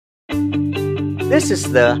This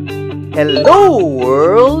is the Hello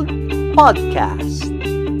World podcast,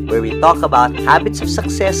 where we talk about habits of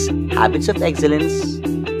success, habits of excellence,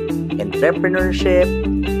 entrepreneurship,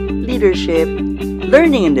 leadership,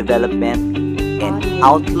 learning and development, and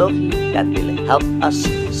outlook that will help us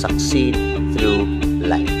succeed through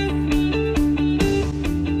life.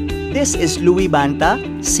 This is Louis Banta,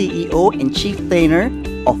 CEO and Chief Trainer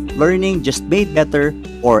of Learning Just Made Better,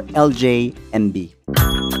 or LJMB.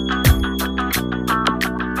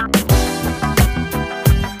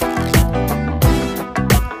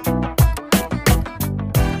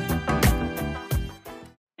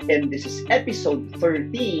 And this is episode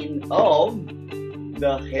 13 of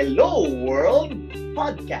the Hello World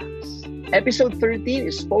podcast. Episode 13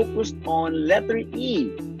 is focused on letter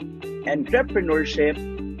E, entrepreneurship.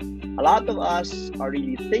 A lot of us are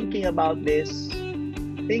really thinking about this,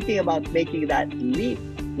 thinking about making that leap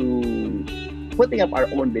to putting up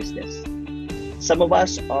our own business. Some of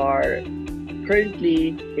us are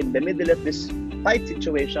currently in the middle of this tight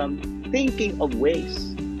situation, thinking of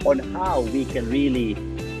ways on how we can really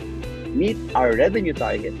meet our revenue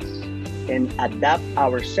targets and adapt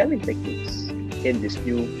our selling techniques in this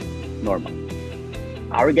new normal.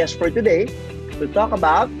 Our guest for today will talk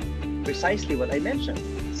about precisely what I mentioned,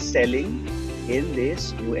 selling in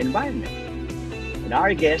this new environment. And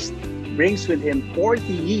our guest brings with him 40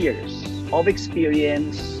 years of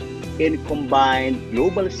experience in combined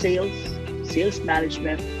global sales, sales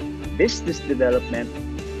management, business development,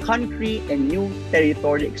 country and new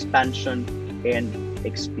territory expansion, and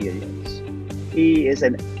experience. He is a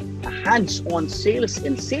hands-on sales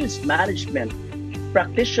and sales management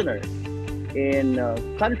practitioner in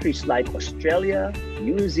countries like Australia,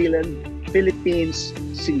 New Zealand, Philippines,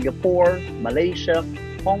 Singapore, Malaysia,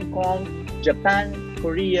 Hong Kong, Japan,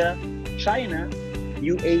 Korea, China,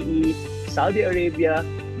 UAE, Saudi Arabia,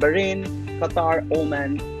 Bahrain, Qatar,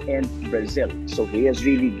 Oman, and Brazil. So he has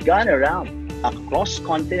really gone around across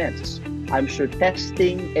continents, I'm sure,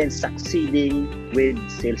 testing and succeeding with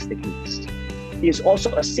sales techniques. He is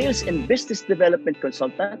also a sales and business development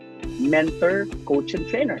consultant, mentor, coach, and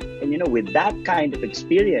trainer. And with that kind of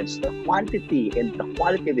experience, the quantity and the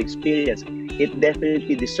quality of experience, it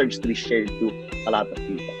definitely deserves to be shared to a lot of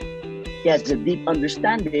people. He has a deep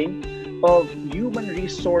understanding of human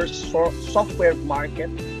resource software market,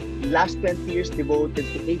 last 20 years devoted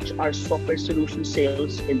to HR software solution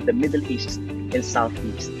sales in the Middle East and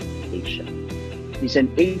Southeast Asia. He's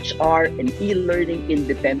an HR and e-learning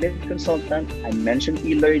independent consultant. I mentioned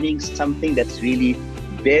e-learning, something that's really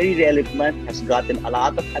very relevant, has gotten a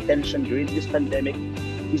lot of attention during this pandemic.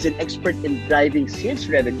 He's an expert in driving sales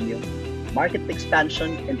revenue, market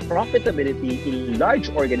expansion, and profitability in large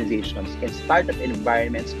organizations and startup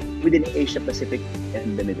environments within Asia Pacific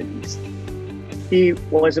and the Middle East. He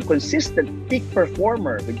was a consistent peak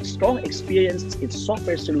performer with strong experience in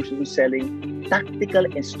software solution selling, tactical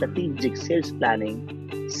and strategic sales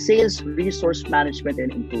planning, sales resource management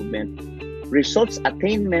and improvement, results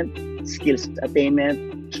attainment, skills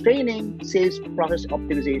attainment, training, sales process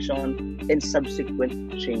optimization, and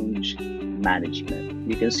subsequent change management.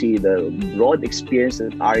 You can see the broad experience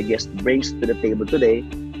that our guest brings to the table today.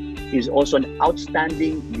 He's also an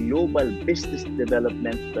outstanding global business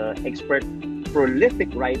development expert, prolific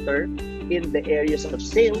writer in the areas of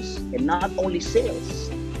sales, and not only sales,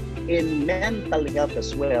 in mental health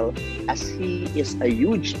as well, as he is a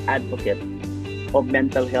huge advocate of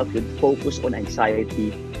mental health with focus on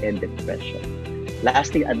anxiety and depression.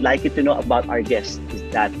 Last thing I'd like you to know about our guest is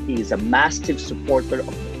that he is a massive supporter of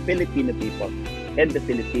the Filipino people and the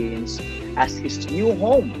Philippines, as his new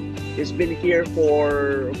home has been here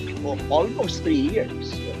for almost 3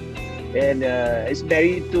 years, and is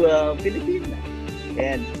married to a Filipino.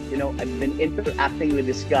 And I've been interacting with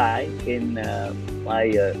this guy in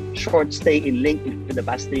my short stay in LinkedIn for the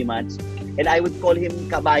past 3 months, and I would call him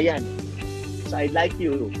Kabayan. So I'd like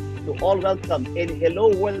you to all welcome in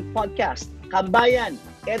Hello World podcast, Kabayan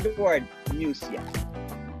Edward Musiak.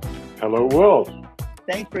 Hello world.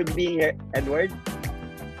 Thanks for being here, Edward.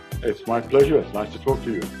 It's my pleasure. It's nice to talk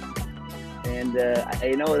to you. And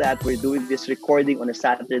I know that we're doing this recording on a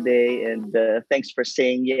Saturday, and thanks for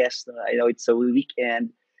saying yes. I know it's a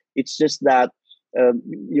weekend. It's just that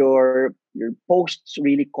your posts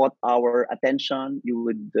really caught our attention. You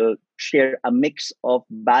would share a mix of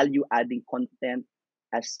value-adding content,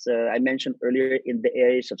 as I mentioned earlier, in the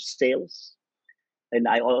areas of sales. And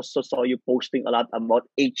I also saw you posting a lot about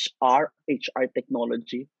HR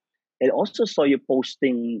technology, and also saw you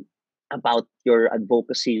posting about your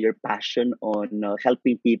advocacy, your passion on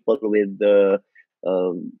helping people with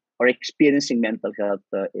or experiencing mental health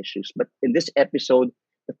issues. But in this episode,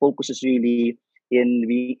 the focus is really in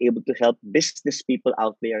being able to help business people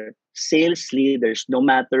out there, sales leaders, no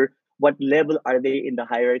matter what level are they in the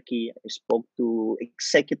hierarchy. I spoke to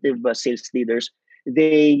executive sales leaders.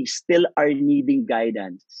 They still are needing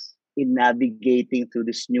guidance in navigating through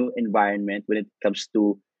this new environment when it comes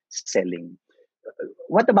to selling.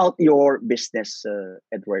 What about your business,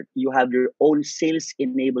 Edward? You have your own sales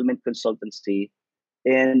enablement consultancy,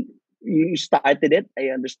 and you started it, I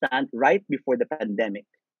understand, right before the pandemic.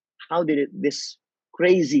 How did this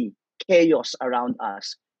crazy chaos around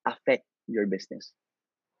us affect your business?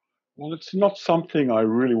 Well, it's not something I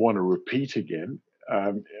really want to repeat again,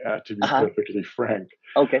 to be Uh-huh. perfectly frank.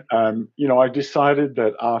 Okay. I decided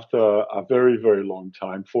that after a very, very long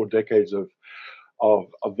time, 4 decades of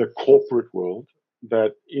the corporate world,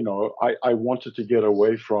 that, I wanted to get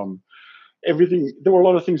away from everything. There were a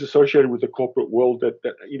lot of things associated with the corporate world that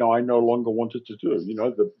I no longer wanted to do.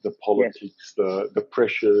 The Yes. politics, the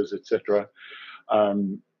pressures, etc.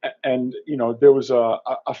 And there was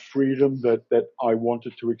a freedom that I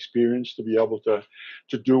wanted to experience, to be able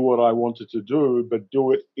to do what I wanted to do, but do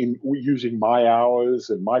it in using my hours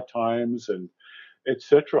and my times and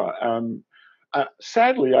etc.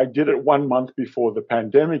 Sadly, I did it 1 month before the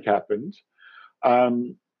pandemic happened.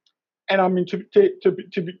 Um, and I mean,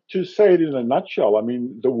 to say it in a nutshell, I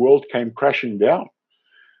mean, the world came crashing down.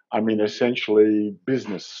 I mean, essentially,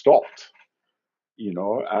 business stopped. You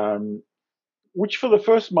know, which for the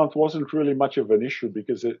first month wasn't really much of an issue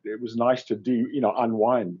because it was nice to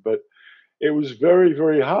unwind, but it was very,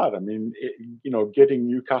 very hard. I mean, getting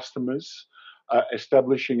new customers,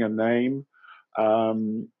 establishing a name,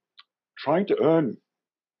 um, trying to earn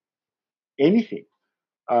anything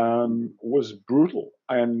was brutal.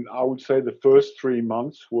 And I would say the first 3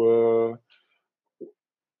 months were,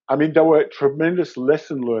 I mean, there were tremendous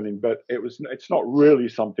lesson learning, but it's not really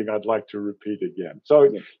something I'd like to repeat again. So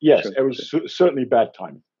Yeah. yes, Sure. it was certainly bad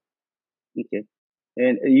timing. Okay.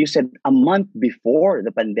 And you said a month before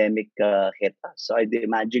the pandemic hit us. So I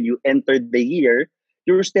imagine you entered the year.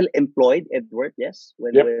 You were still employed, Edward. Yes,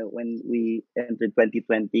 Yep. when we entered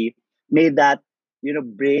 2020, made that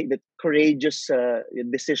brave, that courageous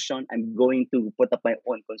decision. I'm going to put up my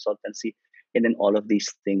own consultancy, and then all of these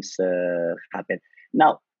things happen.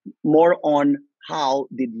 Now, more on how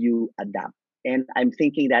did you adapt? And I'm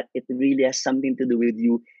thinking that it really has something to do with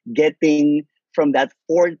you getting from that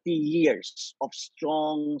 40 years of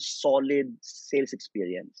strong, solid sales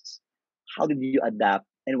experience. How did you adapt?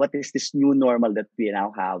 And what is this new normal that we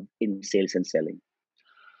now have in sales and selling?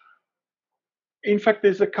 In fact,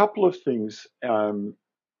 there's a couple of things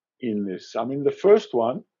in this. I mean, the first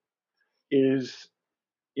one is,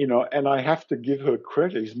 and I have to give her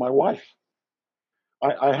credit, is my wife.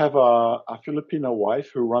 I have a Filipino wife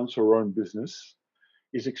who runs her own business,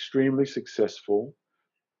 is extremely successful,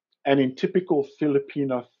 and in typical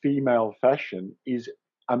Filipino female fashion, is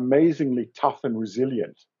amazingly tough and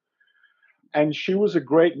resilient. And she was a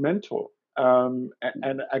great mentor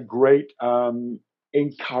and a great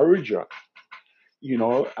encourager, you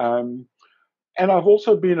know. And I've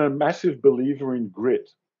also been a massive believer in grit.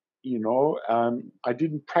 I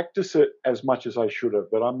didn't practice it as much as I should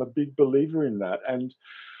have, but I'm a big believer in that. And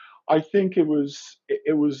I think it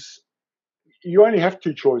was you only have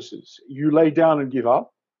two choices: you lay down and give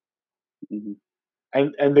up, Mm-hmm.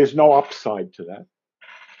 and there's no upside to that,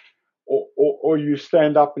 or you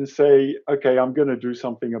stand up and say, okay, I'm going to do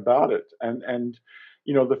something about it. And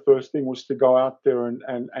the first thing was to go out there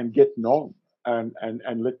and get known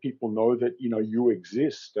and let people know that you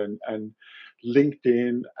exist. And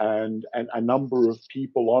LinkedIn and a number of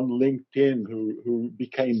people on LinkedIn who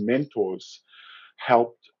became mentors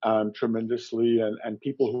helped tremendously, and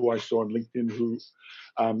people who I saw on LinkedIn who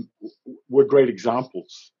um, were great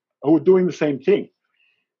examples, who were doing the same thing.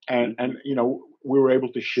 And we were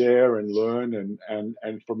able to share and learn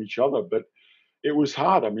and from each other. But it was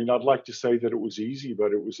hard. I mean, I'd like to say that it was easy,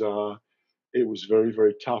 but it was very,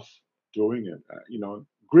 very tough doing it.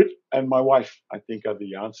 Grit and my wife, I think, are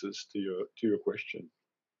the answers to your question.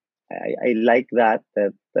 I like that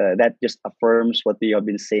just affirms what we have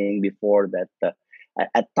been saying before, that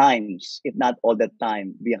at times, if not all the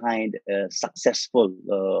time, behind a successful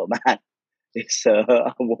man is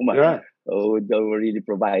a woman Yeah. who really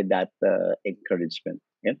provide that encouragement.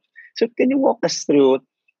 Yeah. So can you walk us through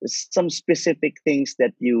some specific things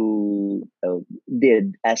that you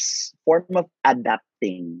did as form of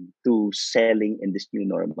adapting to selling in this new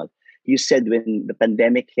normal? You said when the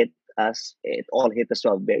pandemic hit us, it all hit us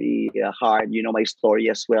well very hard. You know my story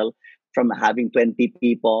as well, from having 20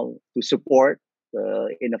 people to support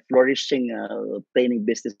in a flourishing training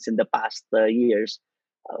business in the past years.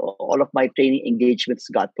 All of my training engagements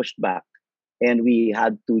got pushed back. and we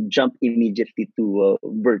had to jump immediately to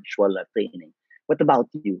virtual training. What about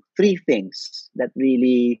you? Three things that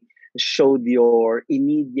really showed your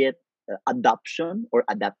immediate adoption or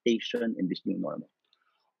adaptation in this new normal.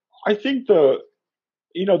 I think the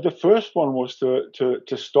first one was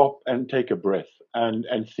to stop and take a breath and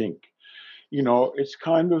think. It's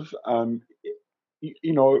kind of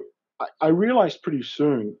you know I realized pretty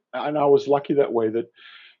soon, and I was lucky that way, that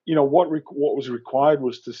what was required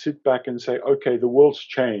was to sit back and say, okay, the world's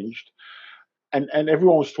changed, and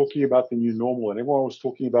everyone was talking about the new normal, and everyone was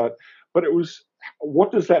talking about, but it was,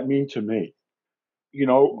 what does that mean to me? you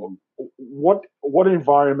know Mhm. what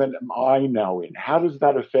environment am I now in? How does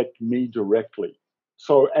that affect me directly?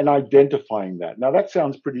 So, and identifying that. Now that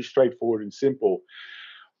sounds pretty straightforward and simple,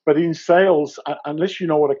 but in sales, unless you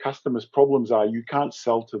know what a customer's problems are, you can't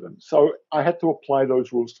sell to them. So I had to apply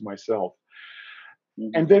those rules to myself.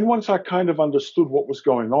 And Mhm. then once I kind of understood what was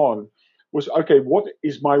going on, was okay, what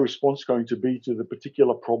is my response going to be to the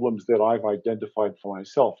particular problems that I've identified for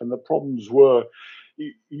myself? And the problems were,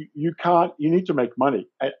 you can't, you need to make money.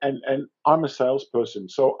 And I'm a salesperson,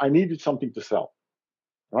 so I needed something to sell,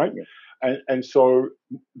 right? Yeah. And so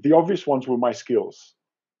the obvious ones were my skills,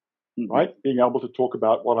 Mhm. right? Being able to talk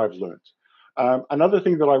about what I've learned. Another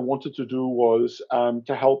thing that I wanted to do was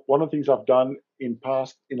to help. One of the things I've done in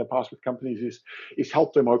the past with companies is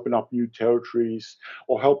help them open up new territories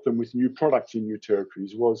or help them with new products in new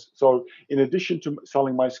territories. Was so in addition to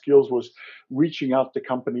selling my skills, was reaching out to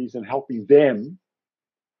companies and helping them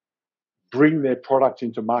bring their products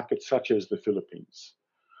into markets such as the Philippines.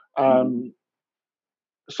 Mhm. Um,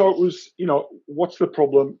 so it was, what's the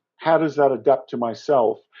problem? How does that adapt to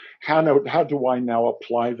myself? How do I now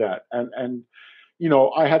apply that? And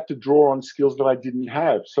I had to draw on skills that I didn't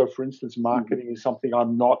have. So, for instance, Mhm. marketing is something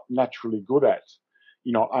I'm not naturally good at.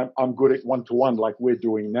 I'm good at one to one, like we're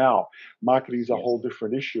doing now. Marketing is a Yes. whole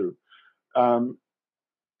different issue. Um,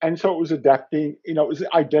 and so it was adapting, it was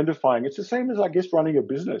identifying. It's the same as, I guess, running a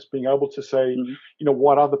business, being able to say, Mhm.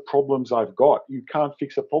 what are the problems I've got? You can't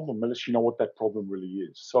fix a problem unless you know what that problem really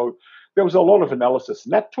is. So there was a lot of analysis,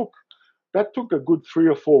 and that took a good 3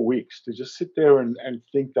 or 4 weeks to just sit there and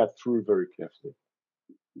think that through very carefully.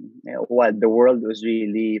 What the world was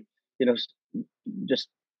really, you know, s- just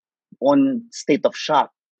on state of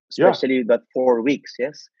shock, Yeah, especially that 4 weeks.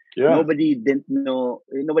 Yes, yeah, nobody didn't know.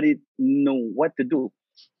 Nobody knew what to do.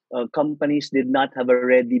 Companies did not have a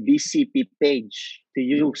ready BCP page to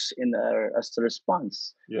yeah, use in as a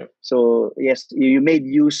response. yeah, So yes, you made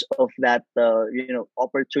use of that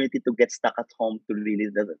opportunity to get stuck at home to really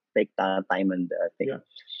take time and think. yeah,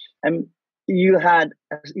 And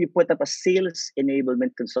you put up a sales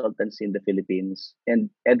enablement consultancy in the Philippines. And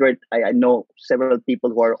Edward, I know several people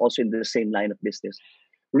who are also in the same line of business.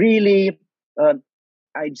 Really, uh,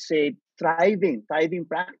 I'd say thriving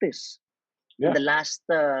practice in yeah, the last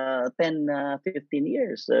 10, 15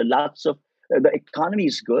 years. Lots of the economy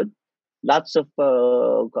is good, lots of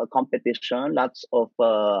competition, lots of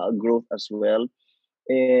growth as well.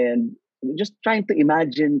 And just trying to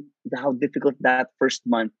imagine how difficult that first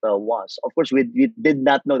month was. Of course, we did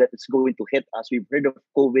not know that it's going to hit us. We've heard of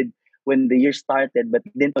COVID when the year started, but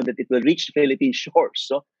didn't know that it will reach Philippine shores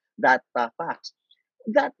so that fast.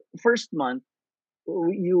 That first month,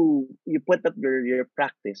 you put up your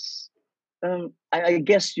practice. I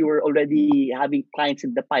guess you were already having clients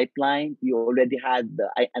in the pipeline. You already had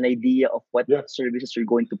an idea of what yeah. services you're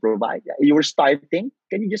going to provide. You were starting.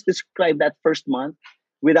 Can you just describe that first month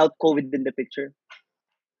without COVID in the picture?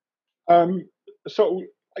 Um, so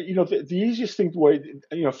the easiest thing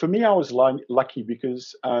for me, I was lucky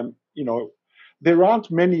because there aren't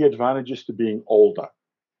many advantages to being older,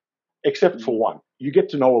 except for Mhm. one: you get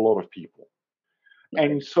to know a lot of people. Okay.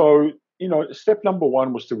 And so step number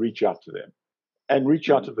one was to reach out to them and reach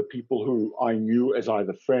out Mhm. to the people who I knew as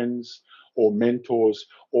either friends or mentors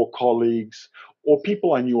or colleagues or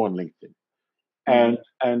people I knew on LinkedIn, and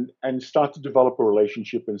Mhm. and start to develop a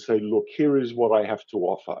relationship and say, look, here is what I have to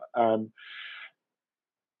offer.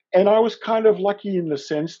 And I was kind of lucky in the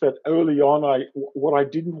sense that early on, what I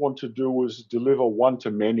didn't want to do was deliver one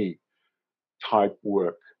to many type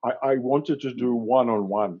work. I wanted to do Mhm. one on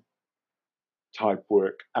one type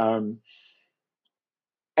work.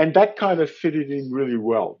 And that kind of fitted in really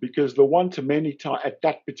well because the one to many time at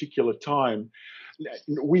that particular time,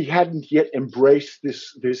 we hadn't yet embraced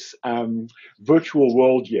this virtual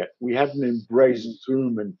world yet. We hadn't Mhm. embraced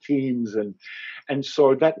Zoom and Teams, and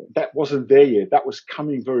so that wasn't there yet. That was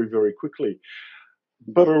coming very, very quickly.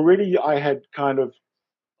 But already I had kind of,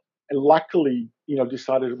 luckily,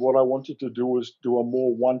 decided what I wanted to do was do a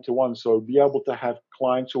more one to one. So be able to have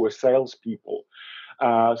clients who are salespeople,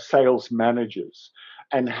 sales managers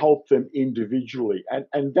and help them individually.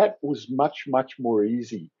 And that was much, much more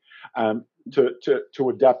easy to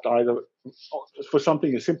adapt either for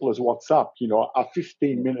something as simple as WhatsApp, a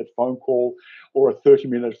 15-minute phone call or a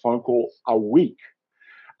 30-minute phone call a week.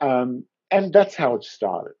 And that's how it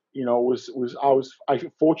started. I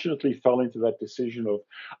fortunately fell into that decision of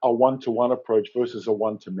a one-to-one approach versus a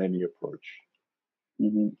one-to-many approach.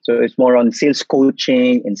 So it's more on sales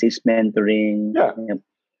coaching and sales mentoring.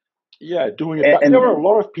 Yeah, doing it. But there are a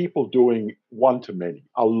lot of people doing one-to-many,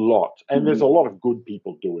 a lot. And there's a lot of good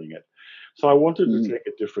people doing it. So I wanted to take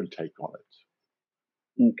a different take on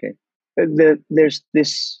it. Okay. There's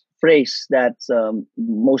this phrase that's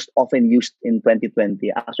most often used in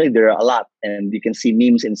 2020. Actually, there are a lot. And you can see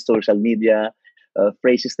memes in social media,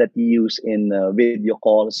 phrases that you use in video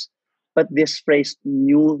calls. But this phrase,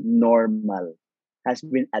 new normal, has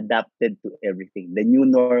been adapted to everything. The new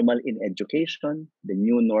normal in education, the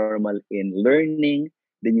new normal in learning,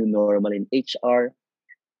 the new normal in HR.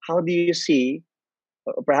 How do you see,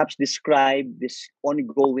 or perhaps describe this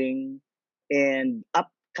ongoing and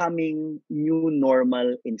upcoming new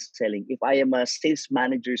normal in selling? If I am a sales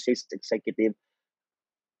manager, sales executive,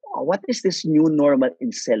 what is this new normal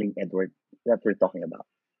in selling, Edward, that we're talking about?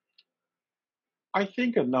 I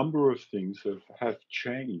think a number of things have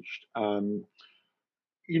changed.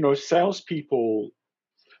 Salespeople,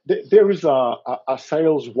 there is a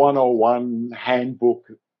sales 101 handbook,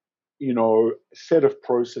 set of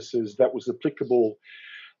processes that was applicable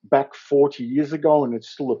back 40 years ago, and it's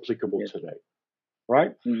still applicable today,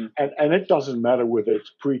 right? And it doesn't matter whether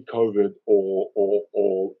it's pre-COVID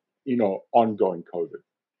or ongoing COVID.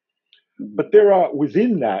 But there are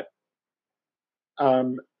within that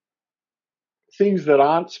things that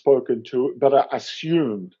aren't spoken to but are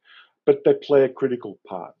assumed, but they play a critical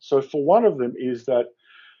part. So for one of them is that,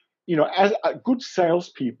 as good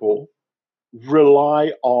salespeople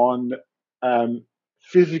rely on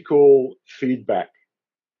physical feedback,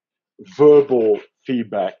 verbal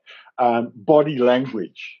feedback, body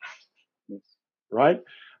language, right?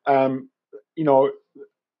 You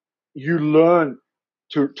learn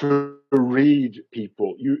to read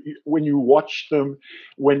people. When you watch them,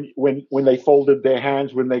 when they folded their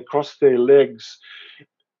hands, when they crossed their legs,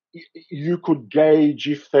 you could gauge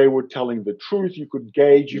if they were telling the truth. You could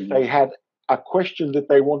gauge if they had a question that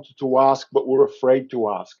they wanted to ask but were afraid to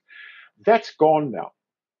ask. That's gone now.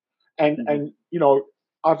 And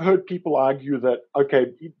I've heard people argue that,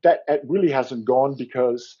 okay, that really hasn't gone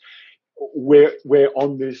because we're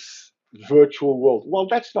on this virtual world. Well,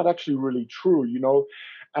 that's not actually really true,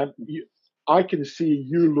 and I can see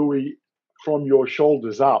you, Louis, from your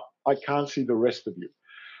shoulders up. I can't see the rest of you.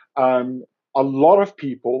 A lot of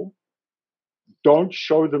people don't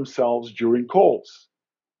show themselves during calls.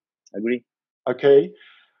 Agree. Okay.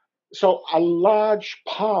 So a large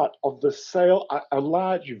part of the sale, a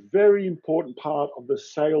large, very important part of the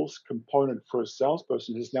sales component for a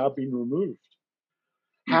salesperson has now been removed.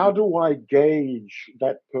 How do I gauge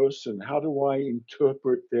that person? How do I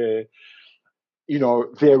interpret their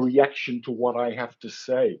reaction to what I have to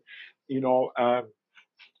say?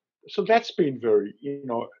 So that's been very,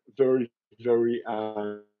 very,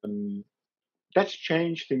 that's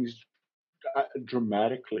changed things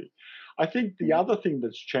dramatically. I think the other thing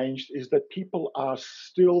that's changed is that people are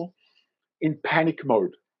still in panic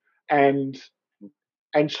mode, and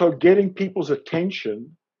so getting people's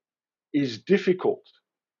attention is difficult.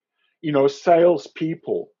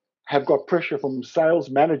 Salespeople have got pressure from sales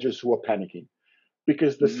managers who are panicking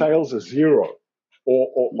because the sales are zero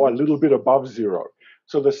or a little bit above zero.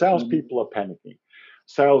 So the salespeople are panicking.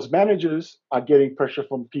 Sales managers are getting pressure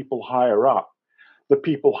from people higher up. The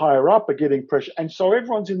people higher up are getting pressure. And so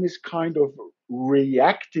everyone's in this kind of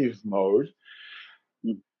reactive mode.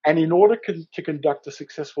 And in order to conduct a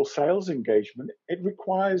successful sales engagement, it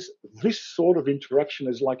requires this sort of interaction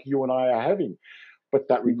as like you and I are having. But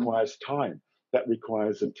that requires time. That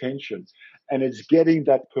requires attention. And it's getting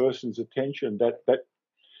that person's attention that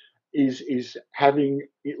is having,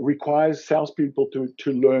 it requires salespeople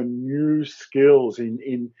to learn new skills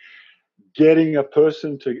in getting a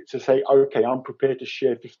person to say, okay, I'm prepared to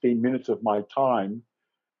share 15 minutes of my time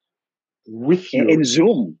with you. In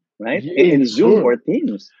Zoom, right? In Zoom or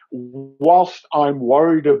Teams. Whilst I'm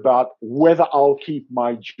worried about whether I'll keep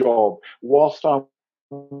my job, whilst I'm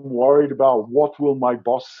worried about what will my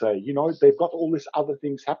boss say. They've got all these other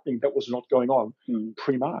things happening that was not going on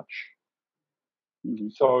pre-March.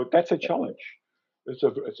 So that's a challenge. It's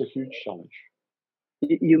a huge challenge.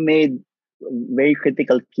 You made very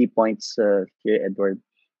critical key points here, Edward.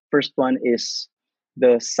 First one is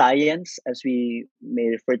The science, as we may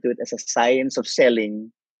refer to it as a science of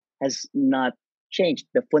selling, has not changed.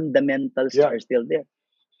 The fundamentals Yeah, are still there.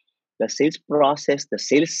 The sales process, the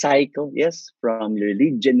sales cycle, yes, from your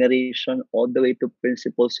lead generation all the way to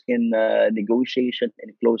principles in negotiation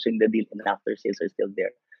and closing the deal and after sales are still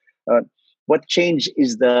there. Uh, what changed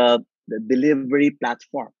is the delivery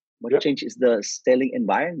platform. What yep, changed is the selling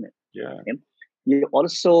environment. yeah, Okay? You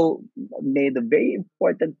also made a very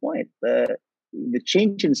important point. The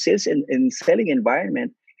change in sales and in selling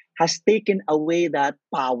environment has taken away that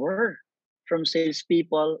power from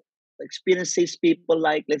salespeople, experienced salespeople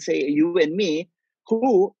like, let's say, you and me,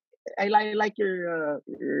 who like your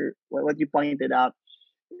what you pointed out,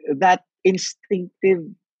 that instinctive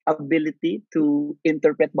ability to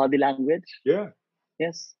interpret body language. yeah,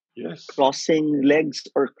 Yes, yes, crossing legs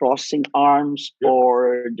or crossing arms yep,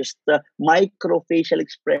 or just micro facial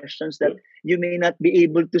expressions that yep, you may not be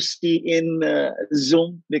able to see in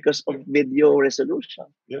Zoom because of yep, video resolution.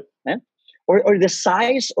 yep, Eh? Or the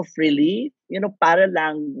size of relief,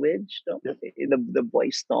 paralanguage, yep, the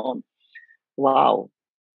voice tone. Wow.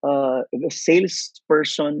 The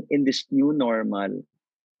salesperson in this new normal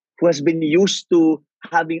who has been used to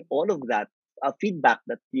having all of that feedback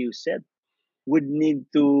that you said would need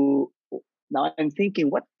to. Now I'm thinking,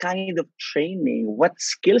 what kind of training, what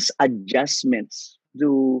skills adjustments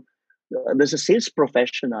does a sales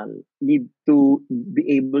professional need to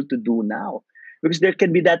be able to do now? Because there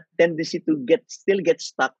can be that tendency to get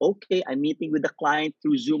stuck. Okay, I'm meeting with the client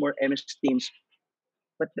through Zoom or MS Teams,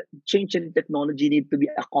 but the change in technology need to be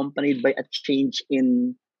accompanied by a change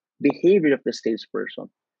in behavior of the salesperson.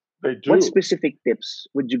 they What do. specific tips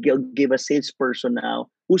would you give a salesperson now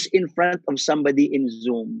who's in front of somebody in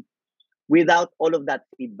Zoom without all of that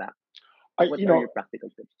feedback? I, What are your practical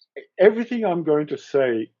tips? everything I'm going to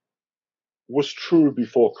say was true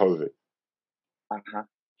before COVID. Uh-huh.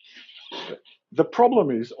 The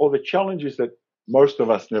problem is, or the challenge is that most of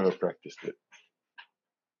us never practiced it,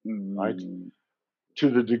 right? Mm, To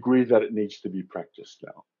the degree that it needs to be practiced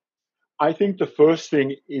now. I think the first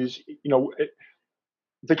thing is,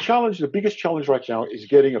 the biggest challenge right now is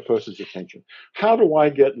getting a person's attention. How do I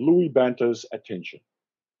get Louis Banter's attention?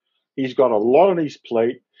 He's got a lot on his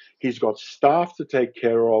plate. He's got staff to take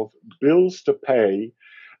care of, bills to pay,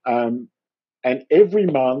 um, and every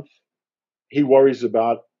month he worries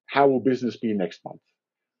about how will business be next month.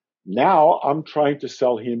 Now I'm trying to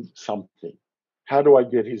sell him something. How do I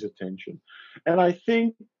get his attention? And I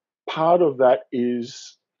think part of that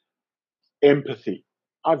is empathy.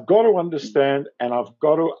 I've got to understand and I've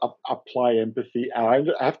got to apply empathy,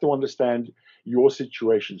 and I have to understand your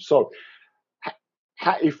situation. So,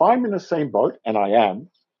 if I'm in the same boat, and I am,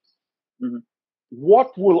 mhm,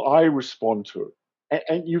 what will I respond to?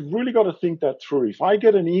 And you've really got to think that through. If I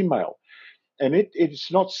get an email and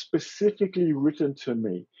it's not specifically written to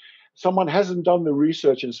me, someone hasn't done the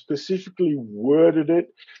research and specifically worded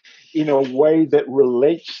it in a way that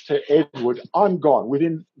relates to Edward, I'm gone.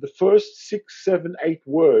 Within the first 6, 7, 8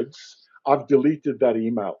 words, I've deleted that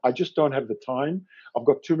email. I just don't have the time. I've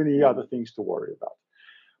got too many other mhm, things to worry about.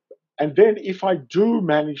 And then if I do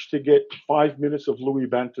manage to get 5 minutes of Louis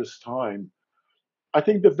Banter's time, I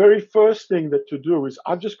think the very first thing that to do is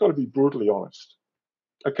I've just got to be brutally honest,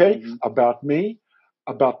 okay, mhm, about me,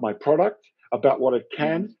 about my product, about what it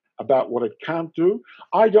can, mhm. about what it can't do.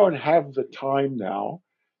 I don't have the time now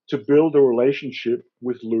to build a relationship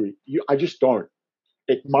with Louis. I just don't.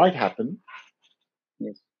 It might happen,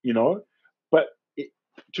 Yes. you know, but it,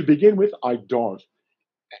 to begin with, I don't.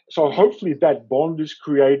 So Mhm, hopefully that bond is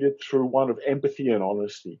created through one of empathy and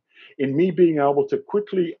honesty. In me being able to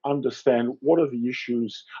quickly understand what are the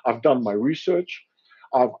issues. I've done my research.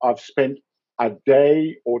 I've spent a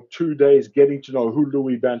day or 2 days getting to know who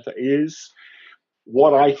Louis Banter is,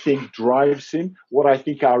 what I think drives him, what I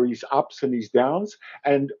think are his ups and his downs,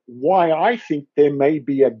 and why I think there may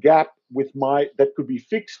be a gap with my that could be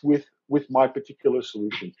fixed with my particular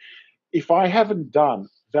solution. If I haven't done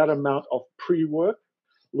that amount of pre-work,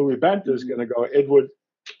 Louis Banter is mhm, going to go, Edward,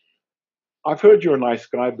 I've heard you're a nice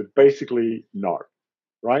guy, but basically, no,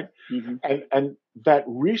 right? mhm, And that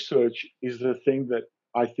research is the thing that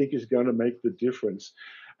I think is going to make the difference.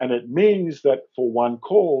 And it means that for one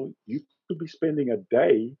call, you could be spending a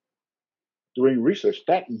day doing research.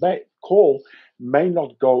 That call may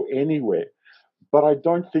not go anywhere, but I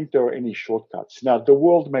don't think there are any shortcuts. Now, the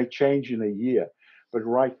world may change in a year, but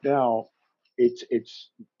right now, it's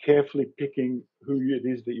carefully picking who it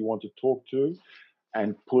is that you want to talk to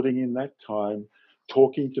and putting in that time,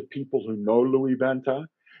 talking to people who know Louis Banta,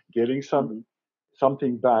 getting mhm.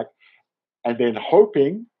 something back, and then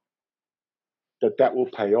hoping that will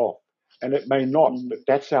pay off. and it may not, Mm, but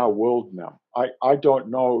that's our world now. I don't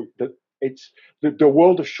know that it's the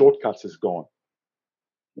world of shortcuts is gone.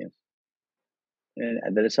 yes.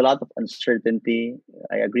 And there is a lot of uncertainty.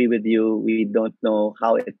 I agree with you. We don't know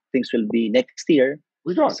how things will be next year.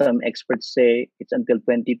 We don't. Some experts say it's until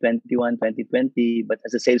 2021, 2020. But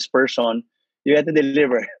as a salesperson, you have to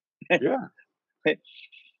deliver. Yeah,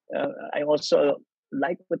 I also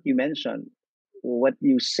like what you mentioned. What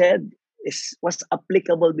you said was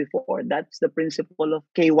applicable before. That's the principle of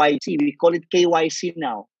KYC. We call it KYC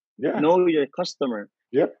now. yeah, Know your customer.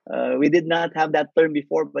 yep, We did not have that term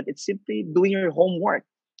before, but it's simply doing your homework.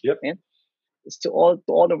 yep, Yeah? It's to all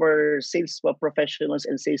of our sales professionals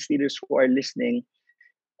and sales leaders who are listening.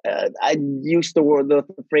 I use the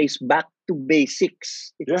phrase "back to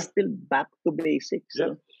basics." It's yeah, still back to basics.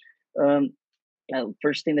 yep, Um,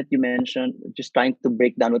 First thing that you mentioned, just trying to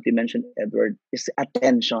break down what you mentioned, Edward, is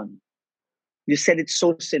attention. You said it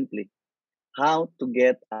so simply. How to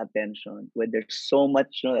get attention when there's so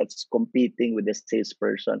much that's competing with the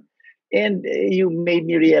salesperson. And you made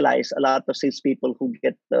me realize a lot of salespeople who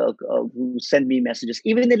send me messages,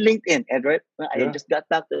 even in LinkedIn, Edward. I yeah, just got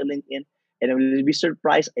back to LinkedIn and I will be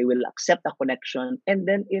surprised. I will accept a connection. And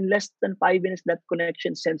then in less than 5 minutes, that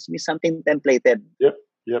connection sends me something templated. yep,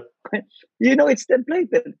 yep, It's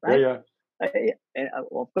templated, yeah, right? yeah, And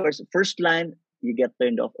of course, first line, you get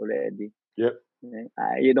turned off already. yep, Okay?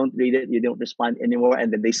 You don't read it, you don't respond anymore,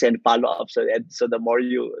 and then they send follow up. So the more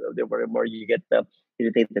you get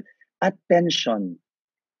irritated. Attention.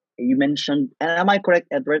 You mentioned, and am I correct,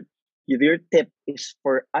 Edward? Your tip is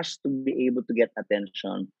for us to be able to get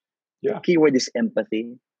attention. The yeah, keyword is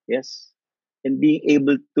empathy. Yes, and being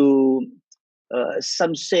able to.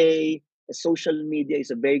 Some say social media is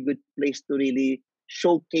a very good place to really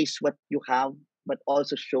showcase what you have, but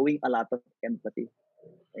also showing a lot of empathy.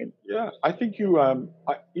 And yeah. I think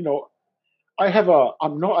I have a.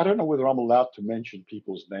 I'm not. I don't know whether I'm allowed to mention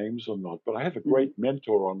people's names or not, but I have a mhm. great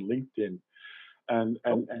mentor on LinkedIn, and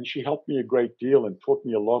Oh, and and she helped me a great deal and taught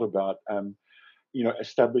me a lot about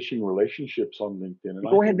establishing relationships on LinkedIn. And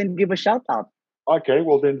I go ahead think, and give a shout out. okay,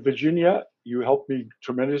 well then, Virginia, you helped me Oh,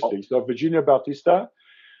 tremendously. So Virginia Bautista,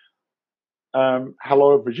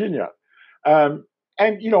 hello, Virginia. Um,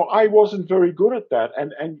 and I wasn't very good at that.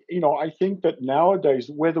 And I think that nowadays,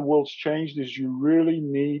 where the world's changed, is you really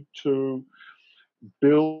need to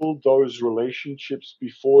build those relationships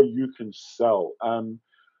before you can sell.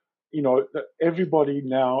 Everybody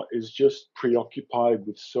now is just preoccupied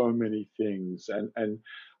with so many things, and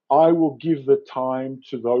I will give the time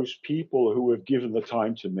to those people who have given the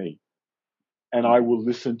time to me, and I will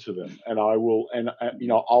listen to them, and I will, and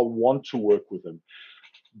I'll want to work with them.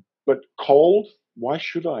 But cold, why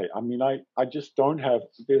should I? I mean, I just don't have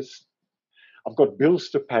this. I've got bills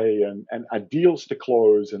to pay and deals to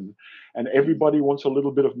close, and everybody wants a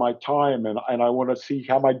little bit of my time, and I want to see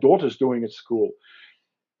how my daughter's doing at school.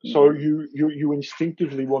 So mhm, you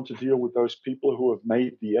instinctively want to deal with those people who have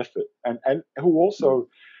made the effort, and who also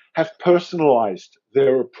have personalized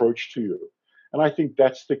their approach to you. And I think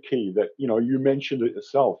that's the key. That you mentioned it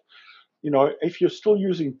yourself. If you're still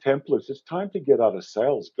using templates, it's time to get out of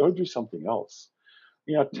sales. Go do something else.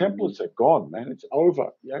 mhm. Templates are gone, man. It's over.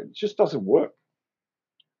 Yeah, it just doesn't work.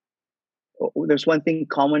 There's one thing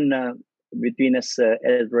common between us,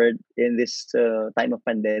 Edward. In this time of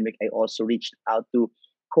pandemic, I also reached out to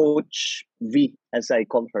Coach V, as I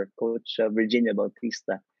call her, Coach Virginia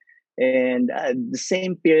Bautista. And the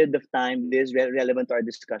same period of time, this is relevant to our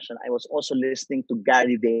discussion. I was also listening to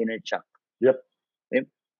Gary Vaynerchuk. Yep. Okay?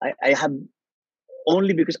 I have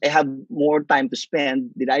only because I have more time to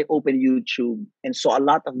spend did I open YouTube and saw a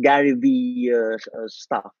lot of Gary V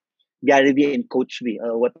stuff. Gary V and Coach V.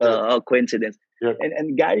 What Yep. a coincidence. Yep.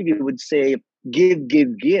 And Gary V would say, give,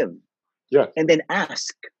 give, give, Yeah. and then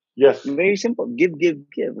ask. Yes. Very simple. Give, give,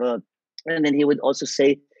 give. And then he would also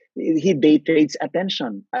say he day trades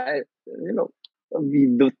attention.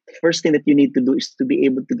 The first thing that you need to do is to be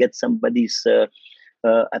able to get somebody's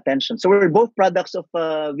attention. So we're both products of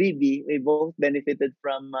VB. We both benefited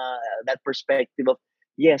from that perspective of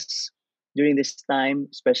yes, during this time,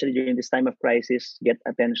 especially during this time of crisis, get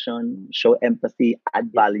attention, show empathy, add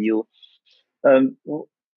Yep. value.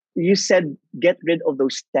 You said get rid of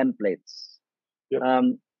those templates. Yep.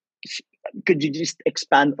 Um, could you just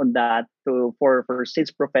expand on that for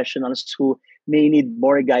sales professionals who may need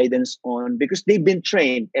more guidance on because they've been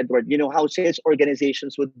trained, Edward? You know how sales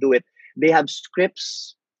organizations would do it. They have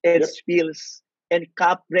scripts and Yep. spills and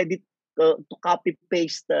ready to copy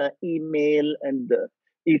paste email and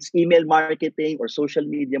it's email marketing or social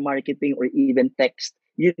media marketing or even text.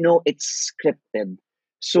 It's scripted.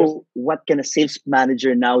 Yes. So what can a sales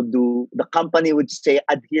manager now do? The company would say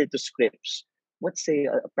adhere to scripts. What's a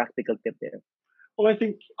practical tip there? Well, I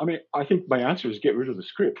think my answer is get rid of the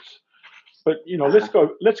scripts. But Uh-huh.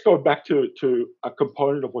 let's go back to a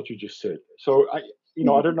component of what you just said. So I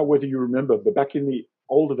don't Mhm. know whether you remember, but back in the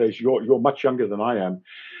older days, you're much younger than I am.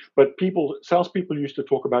 But salespeople used to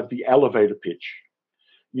talk about the elevator pitch.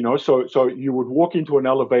 So you would walk into an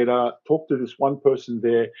elevator, talk to this one person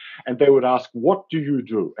there, and they would ask, "What do you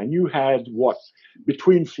do?" And you had what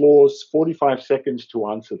between floors, 45 seconds to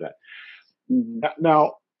answer that. Mhm. Now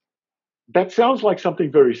that sounds like something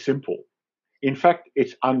very simple. In fact,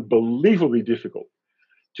 it's unbelievably difficult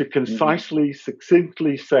to Mhm. concisely,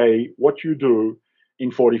 succinctly say what you do in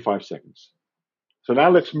 45 seconds. So now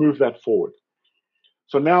let's move that forward.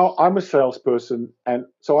 So now I'm a salesperson, and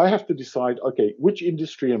so I have to decide, okay, which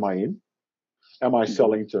industry am I in? Am I Mhm.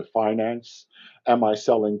 selling to finance? Am I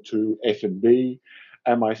selling to F&B?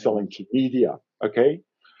 Am I Uh-huh. selling to media? Okay.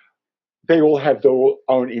 They all have their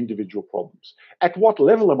own individual problems. At what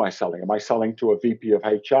level am I selling? Am I selling to a VP of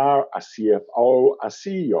HR, a CFO, a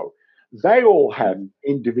CEO? They all have Mhm.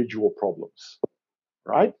 individual problems,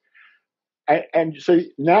 right? And so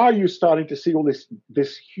now you're starting to see all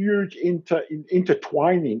this huge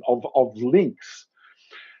intertwining of links.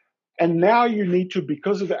 And now you need to,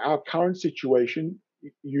 because of our current situation,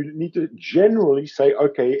 you need to generally say,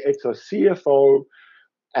 okay, it's a CFO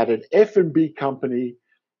at an F&B company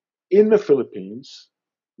in the Philippines.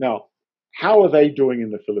 Now, how are they doing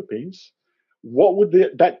in the Philippines? What would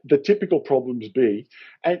the typical problems be?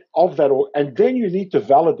 And of that, and then you need to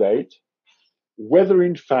validate whether,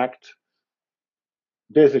 in fact,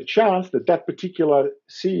 there's a chance that that particular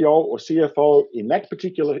CEO or CFO in that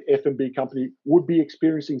particular F&B company would be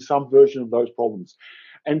experiencing some version of those problems.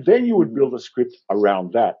 And then you would Mhm. build a script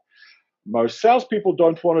around that. Most salespeople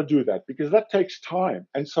don't want to do that because that takes time.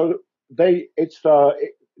 And so they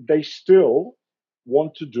still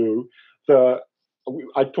want to do the,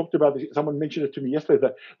 I talked about this, someone mentioned it to me yesterday,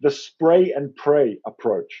 the spray and pray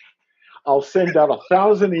approach. I'll send out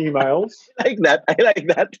 1,000 emails. I like that. I like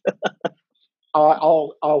that.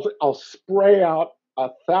 I'll spray out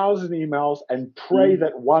 1,000 emails and pray Mhm.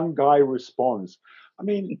 that one guy responds. I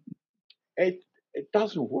mean, it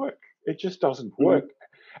doesn't work. It just doesn't Mhm. work,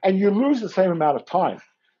 and you lose the same amount of time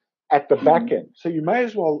at the back Mhm. end. So you may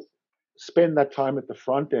as well spend that time at the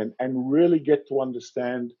front end and really get to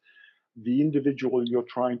understand the individual you're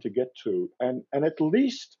trying to get to, and at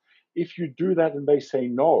least if you do that and they say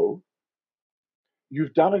no,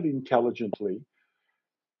 you've done it intelligently.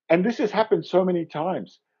 And this has happened so many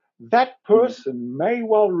times. That Mhm. person may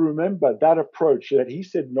well remember that approach that he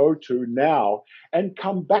said no to now and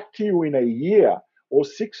come back to you in a year or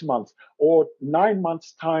 6 months or 9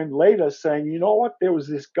 months' time later saying, you know what, there was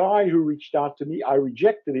this guy who reached out to me. I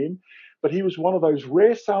rejected him, but he was one of those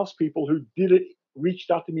rare salespeople who did it,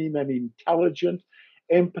 reached out to me in an intelligent,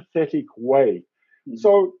 empathetic way. Mhm.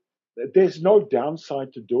 So there's no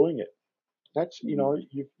downside to doing it. That's, Mhm.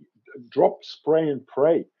 you drop, spray, and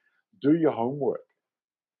pray. Do your homework.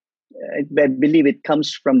 I believe it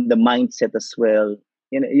comes from the mindset as well.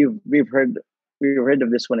 We've heard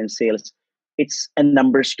of this one in sales. It's a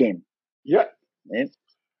numbers game. Yeah, Right?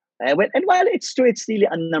 And while it's true, it's really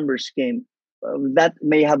a numbers game. That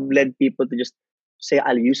may have led people to just say,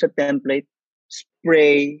 "I'll use a template,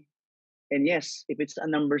 spray." And yes, if it's a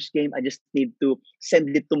numbers game, I just need to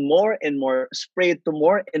send it to more and more, spray it to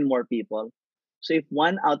more and more people. So if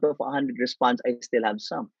 1 out of 100 responds, I still have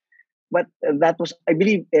some. But that was, I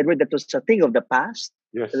believe, Edward, that was a thing of the past.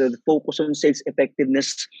 yes, The focus on sales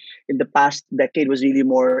effectiveness in the past decade was really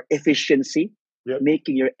more efficiency, yep,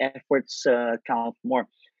 making your efforts count more.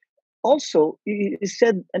 Also, you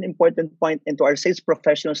said an important point, and to our sales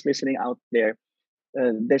professionals listening out there,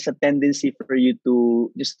 there's a tendency for you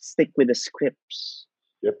to just stick with the scripts.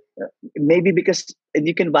 yep, Maybe because, and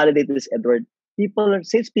you can validate this, Edward,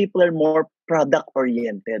 salespeople are more product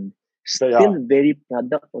oriented, they still are. very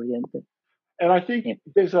product oriented. And I think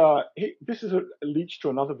Yeah. leads to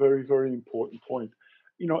another very, very important point.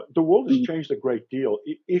 The world has Mhm. changed a great deal.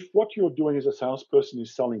 If what you're doing as a salesperson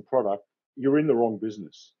is selling product, you're in the wrong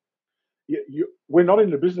business. We're not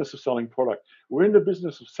in the business of selling product. We're in the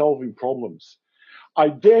business of solving problems. I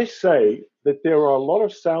dare say that there are a lot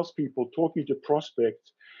of salespeople talking to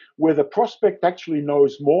prospects where the prospect actually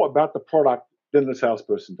knows more about the product than the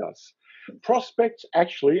salesperson does. Prospects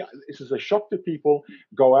actually, this is a shock to people,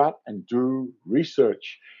 go out and do research.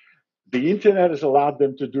 The internet has allowed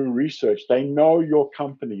them to do research. They know your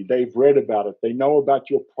company, they've read about it, they know about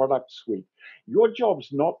your product suite. Your job's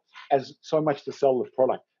not as so much to sell the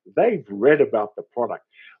product. They've read about the product.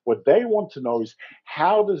 What they want to know is,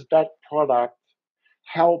 how does that product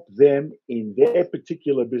help them in their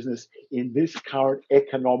particular business in this current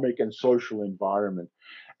economic and social environment?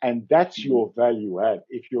 And that's your value add.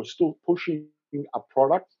 If you're still pushing a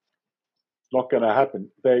product, it's not going to happen.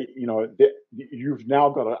 You've now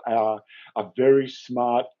got a very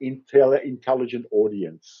smart, intelligent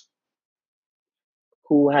audience.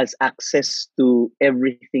 Who has access to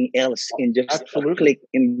everything else in just a Absolutely. click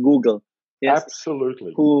in Google. Yes.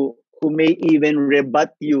 Absolutely. Who may even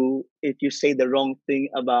rebut you if you say the wrong thing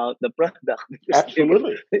about the product.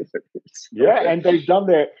 Absolutely. Yeah, and they've done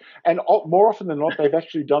more often than not, they've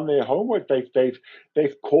actually done their homework.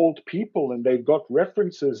 They've called people and they've got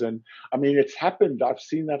references. And I mean, it's happened. I've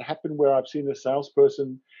seen that happen where I've seen a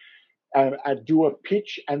salesperson do a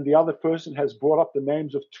pitch, and the other person has brought up the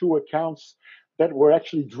names of two accounts that were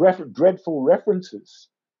actually dreadful references.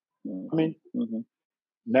 I mean,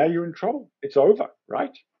 now you're in trouble. It's over,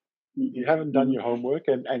 right? You haven't done your homework,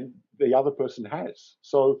 and the other person has.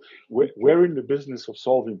 So we're in the business of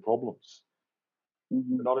solving problems.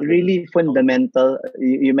 Really fundamental.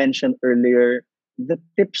 You mentioned earlier the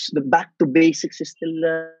tips, the back to basics is still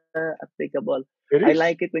applicable. I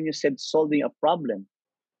like it when you said solving a problem.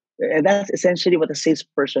 And that's essentially what a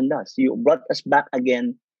salesperson does. You brought us back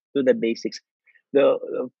again to the basics. The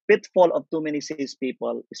pitfall of too many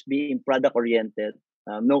salespeople is being product oriented.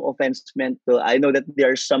 No offense meant to. I know that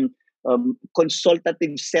there are some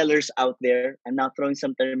consultative sellers out there. I'm now throwing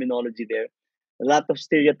some terminology there. A lot of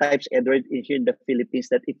stereotypes, Edward, here in the Philippines,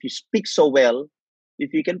 that if you speak so well,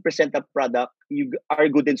 if you can present a product, you are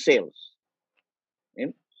good in sales.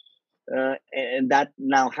 Okay? And that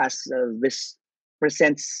now has this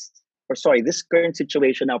current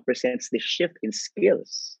situation now presents the shift in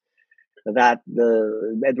skills that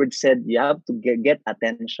Edward said you have to get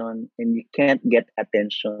attention, and you can't get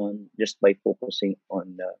attention just by focusing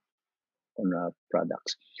on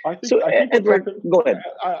products. I think Edward, go ahead.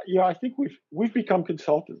 I think we've become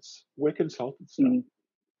consultants. We're consultants now.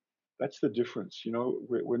 That's the difference.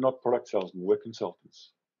 We're not product salesmen. We're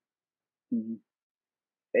consultants.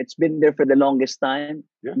 It's been there for the longest time.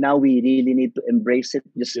 Yeah. Now we really need to embrace it.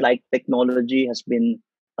 Just like technology has been,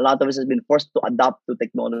 a lot of us has been forced to adapt to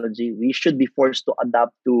technology. We should be forced to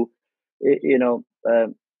adapt to,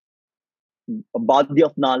 a body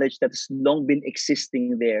of knowledge that's long been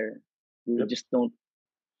existing there. We just don't.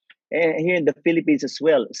 And here in the Philippines as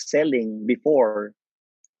well, selling before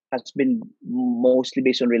has been mostly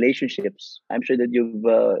based on relationships. I'm sure that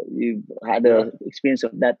you've had an experience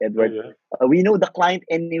of that, Edward. We know the client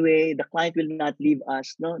anyway. The client will not leave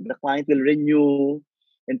us. No, the client will renew,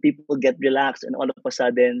 and people get relaxed. And all of a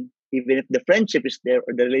sudden, even if the friendship is there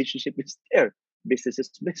or the relationship is there, business is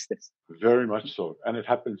business. Very much so, and it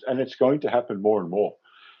happens, and it's going to happen more and more.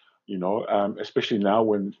 Especially now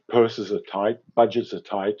when purses are tight, budgets are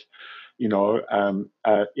tight. And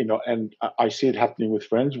I see it happening with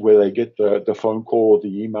friends where they get the phone call or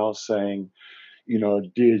the email saying,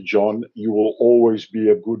 dear John, you will always be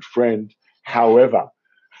a good friend. However,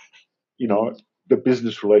 the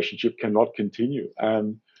business relationship cannot continue.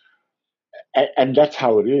 And that's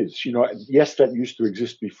how it is. Yes, that used to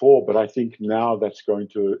exist before, but I think now that's going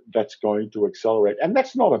to accelerate. And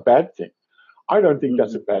that's not a bad thing. I don't think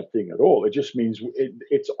that's a bad thing at all. It just means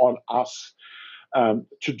it's on us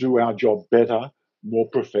to do our job better, more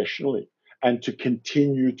professionally, and to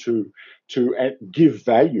continue to give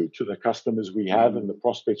value to the customers we have and the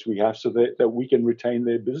prospects we have, so that we can retain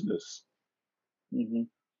their business.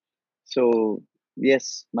 So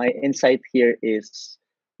yes, my insight here is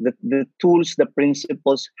that the tools, the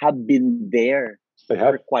principles have been there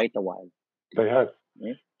for quite a while. They have.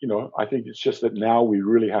 Yeah. I think it's just that now we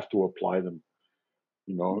really have to apply them.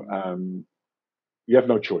 You have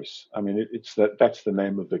no choice. I mean, that's the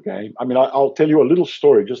name of the game. I mean, I'll tell you a little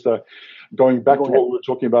story, just going back to what we were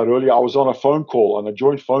talking about earlier. I was on a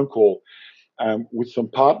joint phone call with some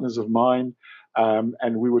partners of mine,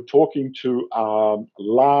 and we were talking to a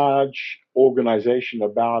large organization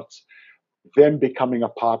about them becoming a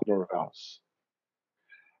partner of ours.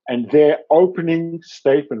 And their opening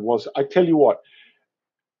statement was, I tell you what,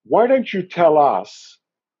 why don't you tell us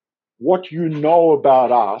what you know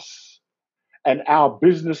about us and our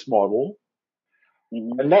business model,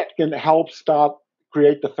 and that can help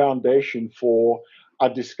create the foundation for a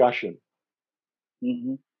discussion.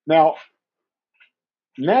 Now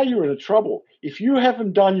you're in trouble. If you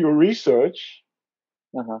haven't done your research,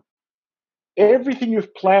 everything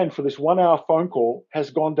you've planned for this 1 hour phone call has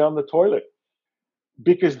gone down the toilet,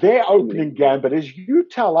 because their opening gambit is, you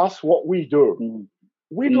tell us what we do.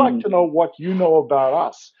 We'd like to know what you know about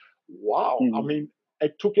us. Wow. I mean,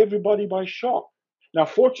 it took everybody by shock. Now,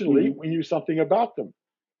 fortunately, Mm-hmm. we knew something about them,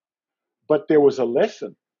 but there was a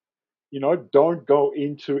lesson. Don't go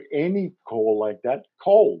into any call like that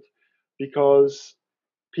cold, because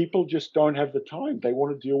people just don't have the time. They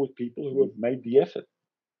want to deal with people who have made the effort.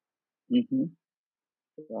 Mm-hmm.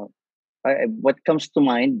 Well, what comes to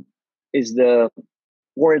mind is the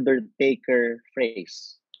order taker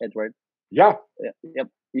phrase, Edward. Yeah, Yep.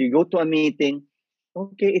 You go to a meeting.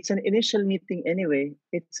 Okay, it's an initial meeting anyway.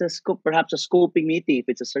 It's a scope, perhaps a scoping meeting if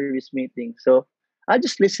it's a service meeting. So I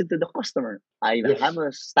just listen to the customer. I have yes,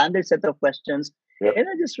 a standard set of questions, yeah, and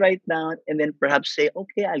I just write down, and then perhaps say,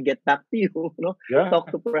 okay, I'll get back to you. yeah,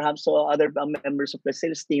 Talk to perhaps other members of the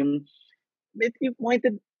sales team. But you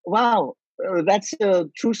pointed, wow, that's a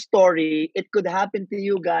true story. It could happen to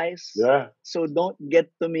you guys. yeah, So don't get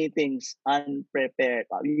to meetings unprepared.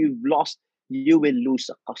 You've lost, you will lose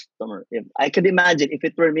a customer. If I could imagine, if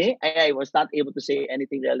it were me, I was not able to say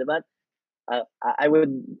anything relevant. I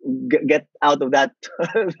would get out of that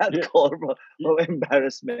that yeah, call of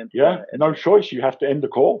embarrassment. yeah. No Edward. choice. You have to end the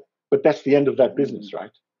call, but that's the end of that business, Mm,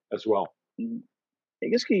 right? As well. mm.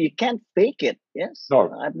 Because you can't fake it. Yes,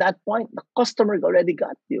 No, at that point, the customer already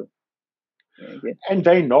got you. Okay. and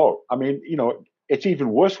they know. I mean, it's even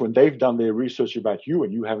worse when they've done their research about you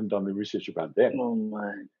and you haven't done the research about them, Oh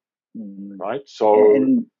my. Mm. right? So,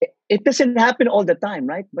 And it doesn't happen all the time,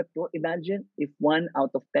 right? But imagine if 1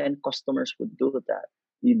 out of 10 customers would do that.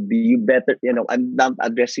 You better, I'm not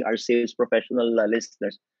addressing our sales professional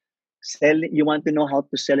listeners. You want to know how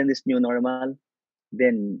to sell in this new normal?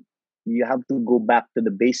 Then you have to go back to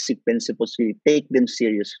the basic principles. You take them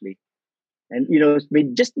seriously. And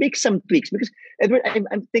just make some tweaks, because Edward,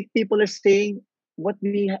 I think people are saying what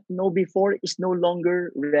we know before is no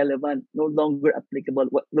longer relevant, no longer applicable.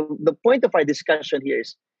 What the point of our discussion here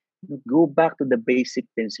is go back to the basic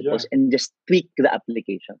yeah. principles and just tweak the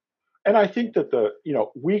application. And I think that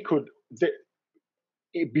we could,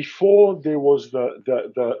 before there was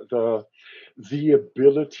the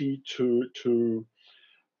ability to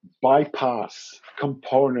bypass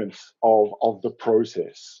components of the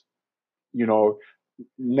process. You know,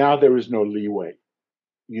 Now there is no leeway.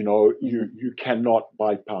 Mm-hmm. You cannot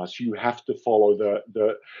bypass. You have to follow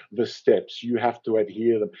the steps. You have to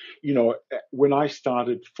adhere them. When I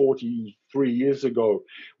started 43 years ago,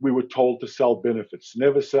 we were told to sell benefits.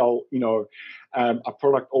 Never sell, a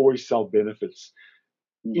product. Always sell benefits.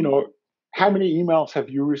 you Mm-hmm. know, how many emails have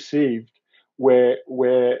you received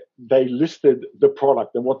where they listed the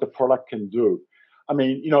product and what the product can do? I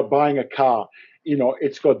mean, buying a car,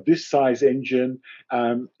 it's got this size engine,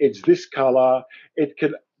 it's this color, it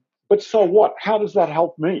can, but so what? How does that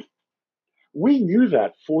help me? We knew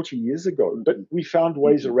that 40 years ago, but Mm-hmm. we found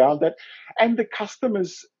ways Mm-hmm. around that. And the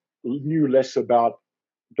customers knew less about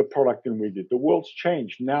the product than we did. The world's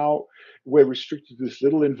changed. Now we're restricted to this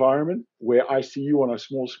little environment where I see you on a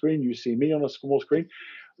small screen, you see me on a small screen.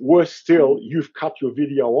 Worse still, Mm-hmm. you've cut your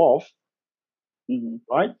video off, Mm-hmm.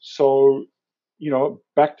 right? So,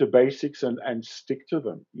 back to basics and stick to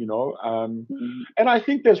them, Mm-hmm. And I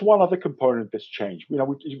think there's one other component that's changed.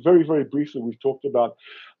 Very, very briefly, we've talked about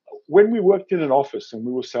when we worked in an office and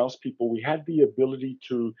we were salespeople, we had the ability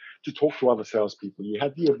to talk to other salespeople. You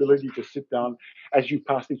had the ability to sit down as you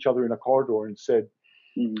passed each other in a corridor and said,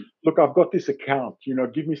 Mm-hmm. "Look, I've got this account.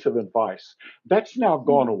 Give me some advice." That's now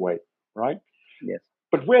gone Mm-hmm. away, right? Yes.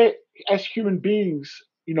 But we're as human beings,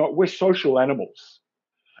 we're social animals,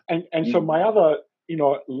 and so Mm-hmm. my other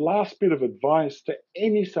last bit of advice to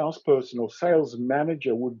any salesperson or sales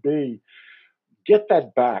manager would be get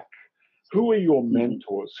that back. Who are your Mm-hmm.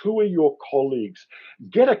 mentors? Who are your colleagues?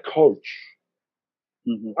 Get a coach,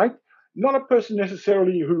 Mm-hmm. right? Not a person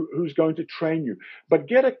necessarily who's going to train you, but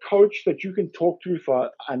get a coach that you can talk to for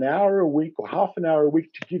an hour a week or half an hour a week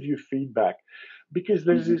to give you feedback. Because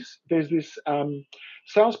Mm-hmm. there's this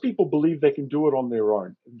salespeople believe they can do it on their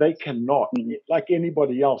own. They cannot, Mm-hmm. like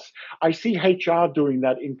anybody else. I see HR doing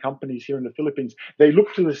that in companies here in the Philippines. They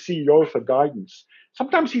look to the CEO for guidance.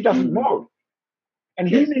 Sometimes he doesn't Mm-hmm. know, and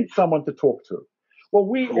he Yes. needs someone to talk to. Well,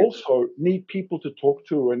 we Yes. also need people to talk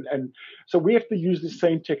to, and so we have to use the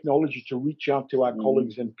same technology to reach out to our Mm-hmm.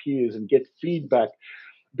 colleagues and peers and get feedback,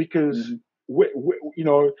 because Mm-hmm.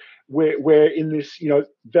 we're in this,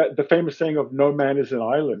 the famous saying of "no man is an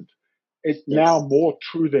island." It's now Yes. more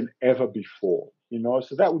true than ever before.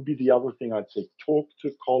 So that would be the other thing I'd say: talk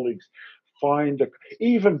to colleagues,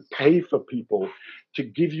 even pay for people to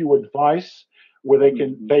give you advice where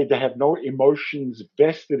Mm-hmm. they have no emotions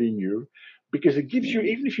vested in you, because it gives you,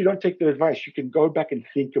 Mm-hmm. even if you don't take the advice, you can go back and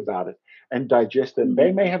think about it and digest it. Mm-hmm.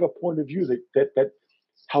 They may have a point of view that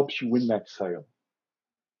helps you win that sale.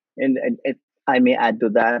 And I may add to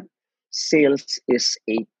that, sales is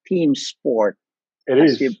a team sport, It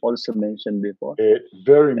as you've is. also mentioned before. It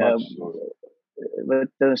very much Um, so. but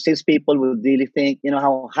salespeople would really think,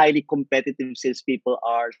 how highly competitive salespeople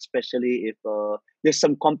are, especially if there's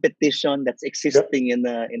some competition that's Yep. existing in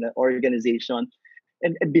an organization.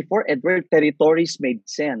 And before, Edward, territories made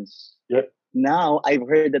sense. Yep. Now I've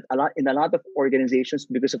heard that a lot of organizations,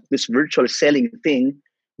 because of this virtual selling thing,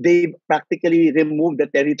 they've practically removed the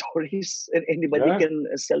territories, and anybody Yeah. can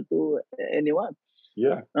sell to anyone.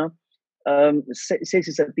 Yeah. Uh, Sales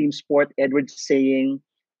is a team sport. Edward's saying,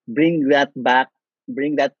 bring that back,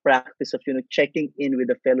 bring that practice of checking in with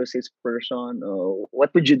a fellow salesperson. What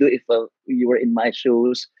would you do if you were in my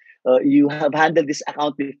shoes? You have handled this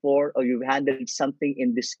account before, or you've handled something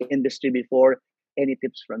in this industry before. Any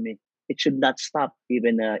tips from me? It should not stop,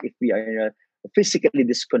 even if we are physically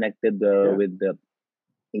disconnected Yeah. with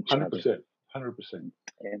each other. 100%. 100%.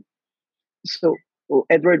 And so,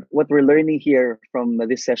 Edward, what we're learning here from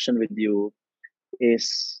this session with you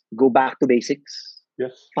is go back to basics.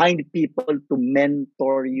 Yes. Find people to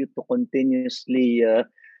mentor you to continuously,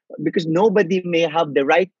 because nobody may have the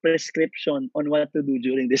right prescription on what to do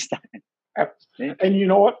during this time. Okay? And you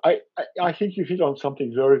know what? I think you hit on something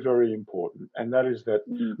very, very important, and that is that.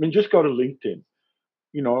 Mm, I mean, just go to LinkedIn.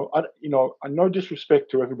 No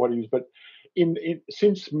disrespect to everybody, but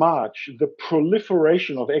since March, the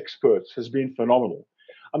proliferation of experts has been phenomenal.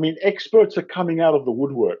 I mean, experts are coming out of the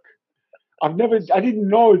woodwork. I didn't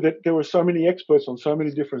know that there were so many experts on so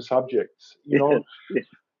many different subjects. yeah,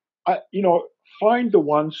 yeah, Find the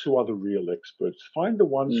ones who are the real experts. Find the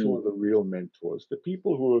ones who mm, are the real mentors, the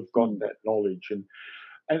people who have got mm, that knowledge,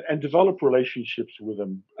 and develop relationships with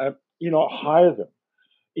them. Hire them,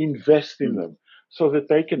 invest in mm, them so that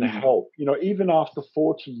they can mm, help. Even after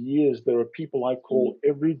 40 years, there are people I mm, call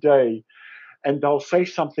every day, and they'll say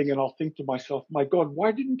something, and I'll think to myself, my God,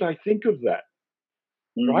 why didn't I think of that?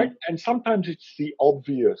 Right? mhm, And sometimes it's the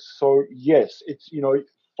obvious. So, yes,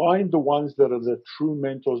 find the ones that are the true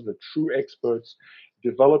mentors, the true experts,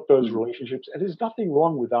 develop those mm, relationships. And there's nothing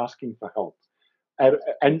wrong with asking for help.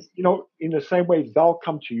 And in the same way, they'll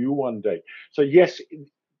come to you one day. So, yes,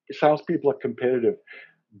 salespeople are competitive,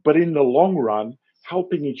 but in the long run,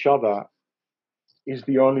 helping each other is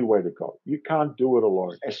the only way to go. You can't do it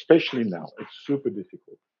alone, especially now. It's super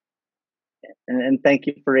difficult. and thank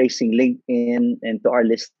you for raising LinkedIn. And to our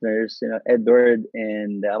listeners, Edward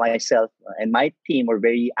and myself and my team are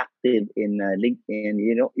very active in LinkedIn.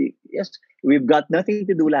 Yes, we've got nothing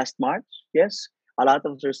to do last March. Yes, a lot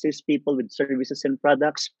of us are sales people with services and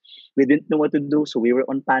products. We didn't know what to do, so we were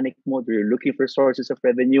on panic mode. We were looking for sources of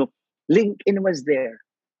revenue. LinkedIn was there.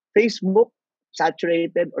 Facebook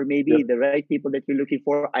saturated, or maybe Yep. the right people that you're looking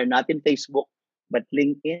for are not in Facebook, but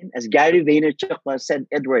LinkedIn. As Gary Vaynerchuk said,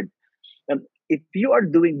 Edward, if you are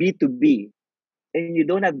doing B2B and you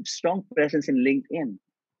don't have strong presence in LinkedIn,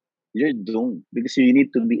 you're doomed, because you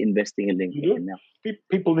need to be investing in You LinkedIn do. now.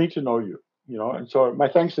 People need to know you, And so my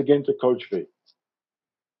thanks again to Coach V.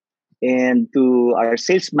 And to our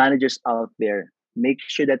sales managers out there, make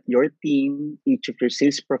sure that your team, each of your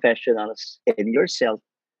sales professionals, and yourself,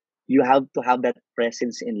 you have to have that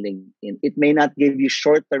presence in LinkedIn. It may not give you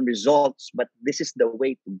short-term results, but this is the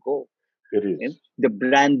way to go. It Okay? is. The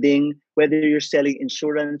branding, whether you're selling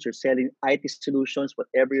insurance, you're selling IT solutions,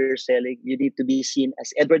 whatever you're selling, you need to be seen,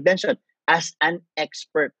 as Edward mentioned, as an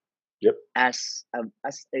expert, Yep. as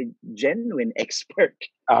a genuine expert.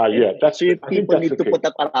 Okay? Yeah. So your I think people that's need the to key. put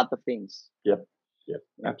up a lot of things. Yep. Yep.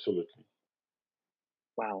 Yeah. Absolutely.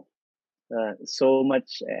 Wow. So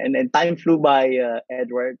much, and time flew by,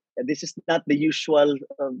 Edward. This is not the usual,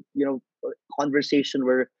 conversation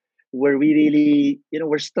where we really,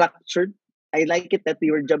 we're structured. I like it that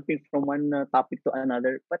we were jumping from one topic to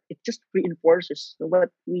another, but it just reinforces what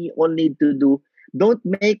we all need to do. Don't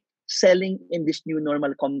make selling in this new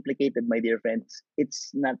normal complicated, my dear friends.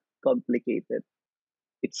 It's not complicated.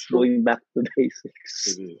 It's True. going back to It basics.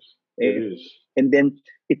 is. It Eh, is. And then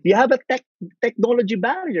if you have a technology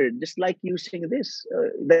barrier, just like using this,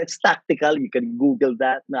 that's tactical. You can Google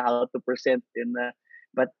that now, how to present in.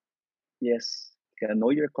 But yes, you can know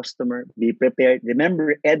your customer. Be prepared.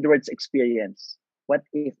 Remember Edward's experience. What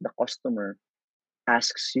if the customer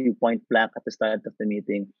asks you point blank at the start of the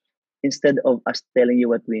meeting, instead of us telling you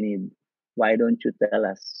what we need, why don't you tell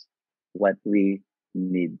us what we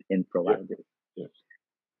need and Yep. provide it? Yep.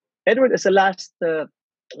 Edward, as a last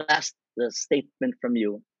statement from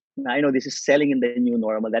you. Now, I know this is selling in the new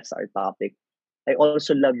normal. That's our topic. I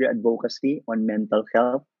also love your advocacy on mental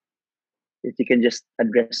health. If you can just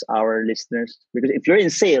address our listeners, because if you're in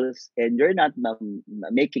sales and you're not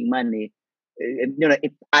making money,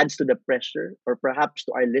 it adds to the pressure, or perhaps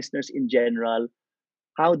to our listeners in general.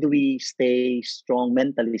 How do we stay strong,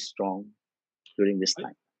 mentally strong during this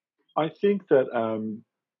time? I think that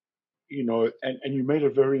and you made a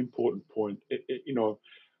very important point.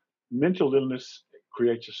 Mental illness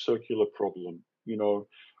creates a circular problem.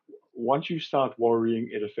 Once you start worrying,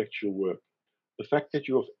 it affects your work. The fact that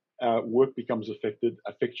your work becomes affected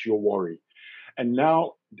affects your worry. And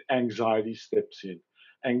now anxiety steps in.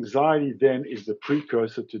 Anxiety then is the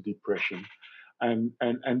precursor to depression.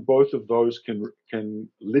 And both of those can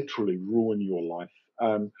literally ruin your life.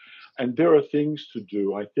 And there are things to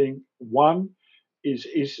do. I think one is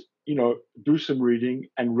do some reading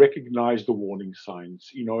and recognize the warning signs.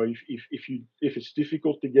 If it's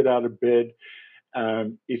difficult to get out of bed,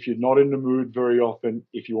 if you're not in the mood very often,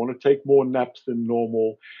 if you want to take more naps than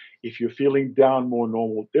normal, if you're feeling down more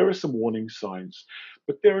normal, there are some warning signs.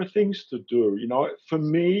 But there are things to do. For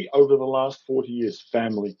me, over the last 40 years,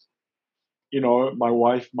 family. My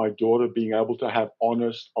wife, my daughter, being able to have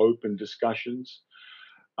honest, open discussions,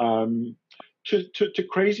 to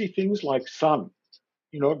crazy things like sun.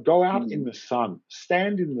 Go out in Mm-hmm. the sun,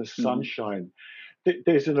 stand in the Mm-hmm. sunshine.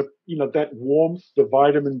 There's that warmth, the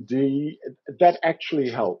vitamin D, that actually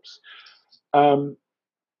helps. Um,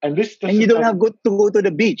 and this And you doesn't don't have. have to go to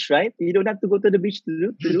the beach, right? You don't have to go to the beach to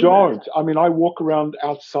You do that. don't. I mean, I walk around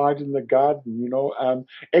outside in the garden.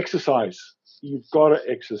 Exercise. You've got to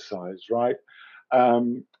exercise, right?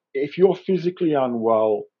 If you're physically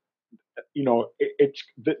unwell, it's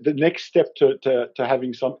the next step to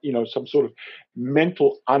having some sort of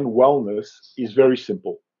mental unwellness is very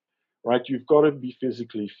simple, right? You've got to be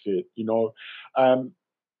physically fit, um,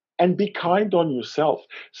 and be kind on yourself.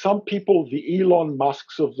 Some people, the Elon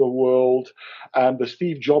Musks of the world, and the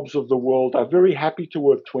Steve Jobs of the world, are very happy to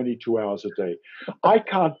work 22 hours a day. I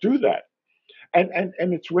can't do that. And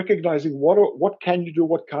it's recognizing what can you do,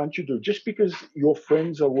 what can't you do. Just because your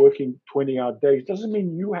friends are working 20-hour days doesn't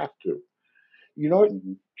mean you have to. you know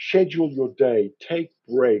Mm-hmm. Schedule your day, take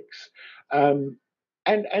breaks, and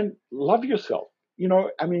love yourself.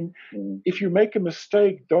 I mean, Mm-hmm. if you make a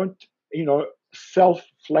mistake, don't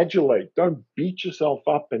self-flagellate. Don't beat yourself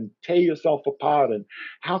up and tear yourself apart, and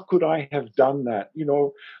how could I have done that?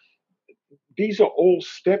 These are all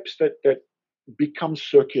steps that become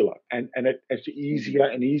circular, and it's Mm-hmm. easier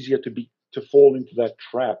and easier to fall into that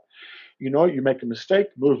trap. You make a mistake,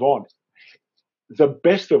 move on. The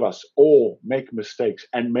best of us all make mistakes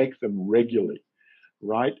and make them regularly,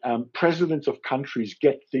 right? Presidents of countries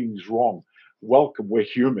get things wrong. Welcome, we're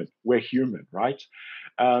human. We're human, right?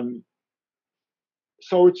 Um,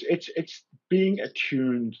 so it's being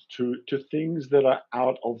attuned to things that are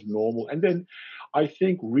out of normal, and then I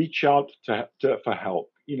think reach out for help.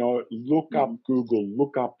 Look Mm-hmm. up Google,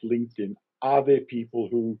 look up LinkedIn. Are there people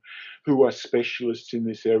who are specialists in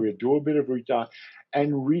this area? Do a bit of research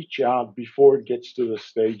and reach out before it gets to the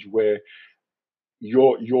stage where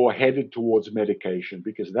you're headed towards medication,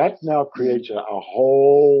 because that now Mm-hmm. creates a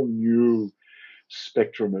whole new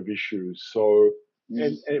spectrum of issues. So,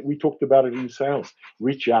 and we talked about it in sales.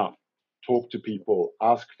 Reach out, talk to people,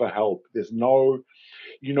 ask for help.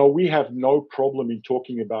 We have no problem in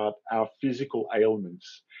talking about our physical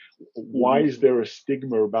ailments. Why Mm-hmm. is there a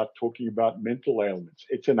stigma about talking about mental ailments?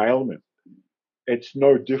 It's an ailment. It's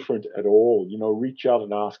no different at all. Reach out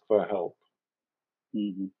and ask for help.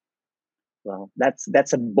 Mm-hmm. Well,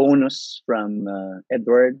 that's a bonus from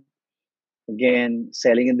Edward. Again,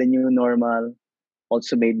 selling in the new normal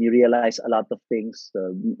also made me realize a lot of things.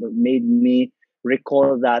 Made me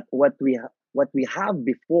recall that what we have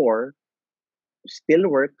before still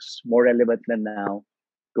works, more relevant than now.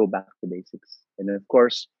 Go back to basics, and of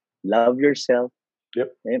course, love yourself.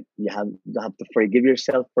 Yep. You have to forgive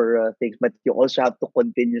yourself for things, but you also have to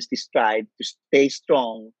continuously strive to stay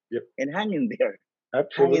strong Yep. and hang in there.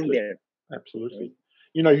 Hang in Absolutely. there. Right? Absolutely.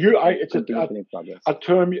 It's Continue to make progress. a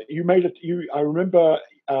term you made it. I remember.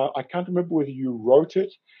 I can't remember whether you wrote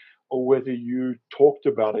it or whether you talked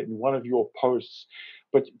about it in one of your posts,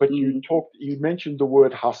 but Mm, you mentioned the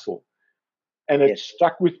word hustle, and it yes.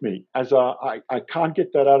 stuck with me as I can't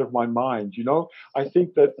get that out of my mind. I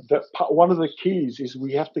think that one of the keys is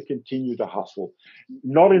we have to continue to hustle,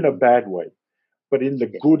 not in a Mm, bad way, but in the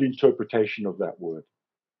yes. good interpretation of that word.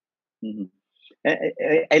 Mhm.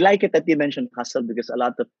 I like it that you mentioned hustle, because a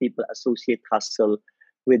lot of people associate hustle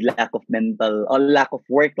with lack of mental or lack of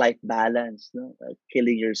work life balance, no?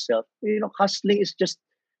 Killing yourself. Hustling is just,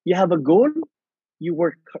 you have a goal, you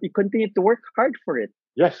continue to work hard for it,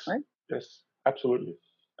 Yes, right? yes, absolutely,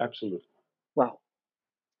 absolutely. Wow.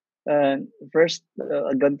 First,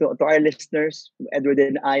 again to our listeners, Edward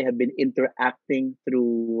and I have been interacting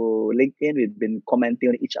through LinkedIn. We've been commenting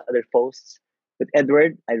on each other posts. But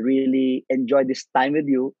Edward, I really enjoyed this time with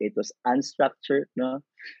you. It was unstructured, no?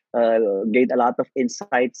 Gained a lot of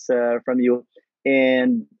insights from you,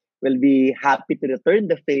 and will be happy to return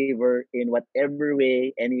the favor in whatever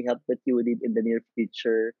way, any help that you need in the near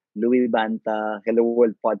future. Louis Banta, Hello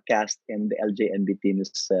World Podcast, and the LJNB team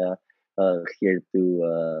is here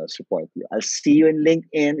to support you. I'll see you in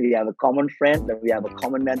LinkedIn. We have a common friend, we have a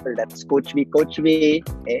common mentor. That's Coach V. Coach V.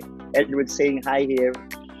 Edward saying hi here.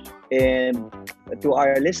 And to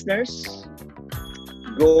our listeners,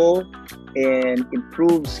 go and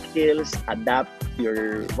improve skills, adapt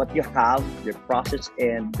your what you have, your process,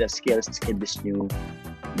 and the skills in this new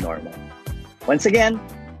normal. Once again,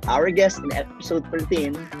 our guest in episode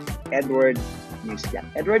 13, Edward Musiak.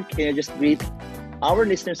 Edward, can you just greet our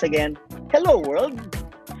listeners again? Hello, world.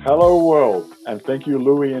 Hello, world. And thank you,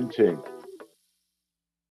 Louis and team.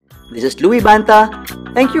 This is Louis Banta.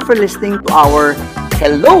 Thank you for listening to our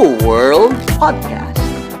Hello World podcast.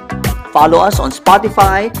 Follow us on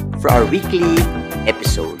Spotify for our weekly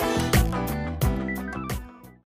episode.